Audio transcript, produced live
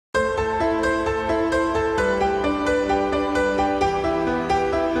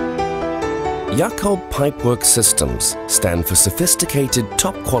Jacob Pipework systems stand for sophisticated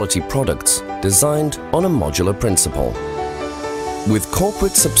top-quality products designed on a modular principle. With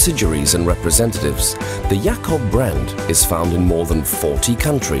corporate subsidiaries and representatives, the Jacob brand is found in more than 40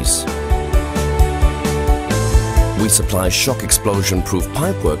 countries. We supply shock explosion-proof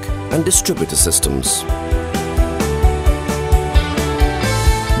pipework and distributor systems.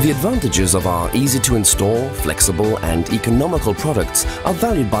 The advantages of our easy-to-install, flexible and economical products are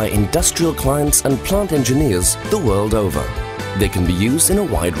valued by industrial clients and plant engineers the world over. They can be used in a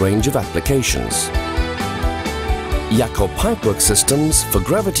wide range of applications. Jacob Pipework systems for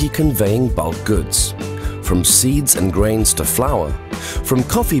gravity conveying bulk goods. From seeds and grains to flour, from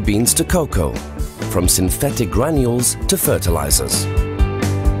coffee beans to cocoa, from synthetic granules to fertilizers.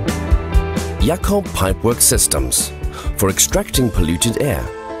 Jacob Pipework systems for extracting polluted air,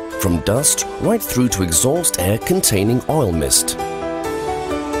 from dust right through to exhaust air containing oil mist.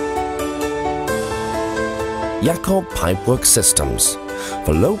 Jacob Pipework systems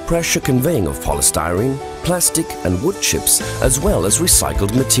for low-pressure conveying of polystyrene, plastic and wood chips, as well as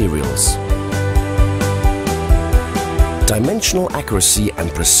recycled materials. Dimensional accuracy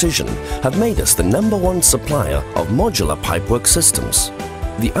and precision have made us the #1 supplier of modular pipework systems.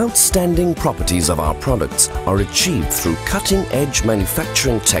 The outstanding properties of our products are achieved through cutting-edge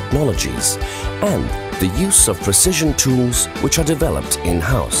manufacturing technologies and the use of precision tools which are developed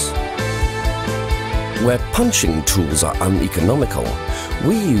in-house. Where punching tools are uneconomical,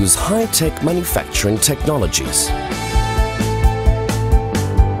 we use high-tech manufacturing technologies.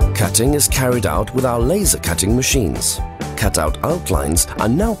 Cutting is carried out with our laser cutting machines. Cut-out outlines are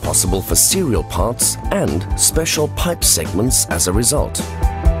now possible for serial parts and special pipe segments as a result.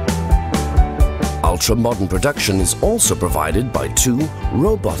 Ultra-modern production is also provided by 2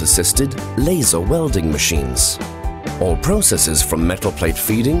 robot-assisted laser welding machines. All processes from metal plate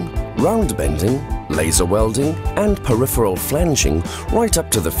feeding, round bending, laser welding and peripheral flanging right up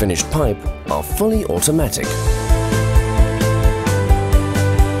to the finished pipe are fully automatic.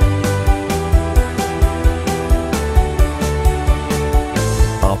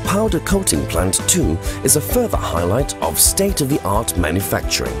 Our powder coating plant too is a further highlight of state-of-the-art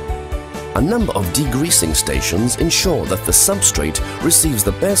manufacturing. A number of degreasing stations ensure that the substrate receives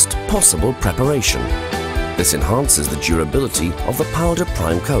the best possible preparation. This enhances the durability of the powder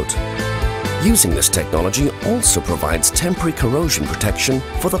prime coat. Using this technology also provides temporary corrosion protection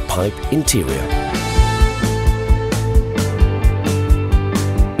for the pipe interior.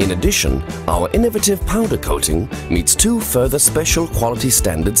 In addition, our innovative powder coating meets 2 further special quality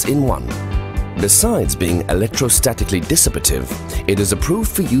standards in one. Besides being electrostatically dissipative, it is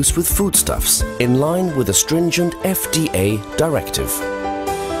approved for use with foodstuffs in line with a stringent FDA directive.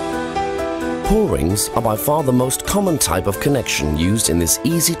 Pull rings are by far the most common type of connection used in this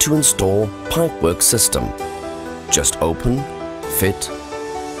easy-to-install pipework system. Just open, fit,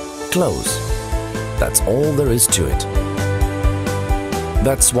 close. That's all there is to it.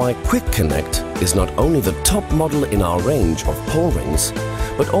 That's why Quick Connect is not only the top model in our range of pull rings,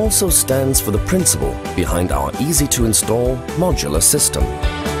 but also stands for the principle behind our easy-to-install modular system.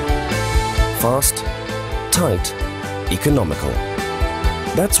 Fast, tight, economical.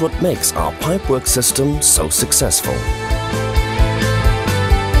 That's what makes our pipework system so successful.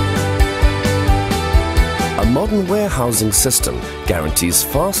 A modern warehousing system guarantees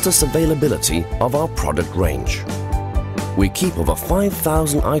fastest availability of our product range. We keep over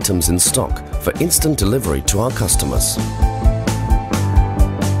 5,000 items in stock for instant delivery to our customers.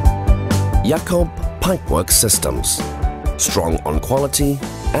 Jacob Pipework systems. Strong on quality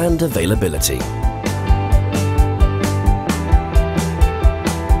and availability.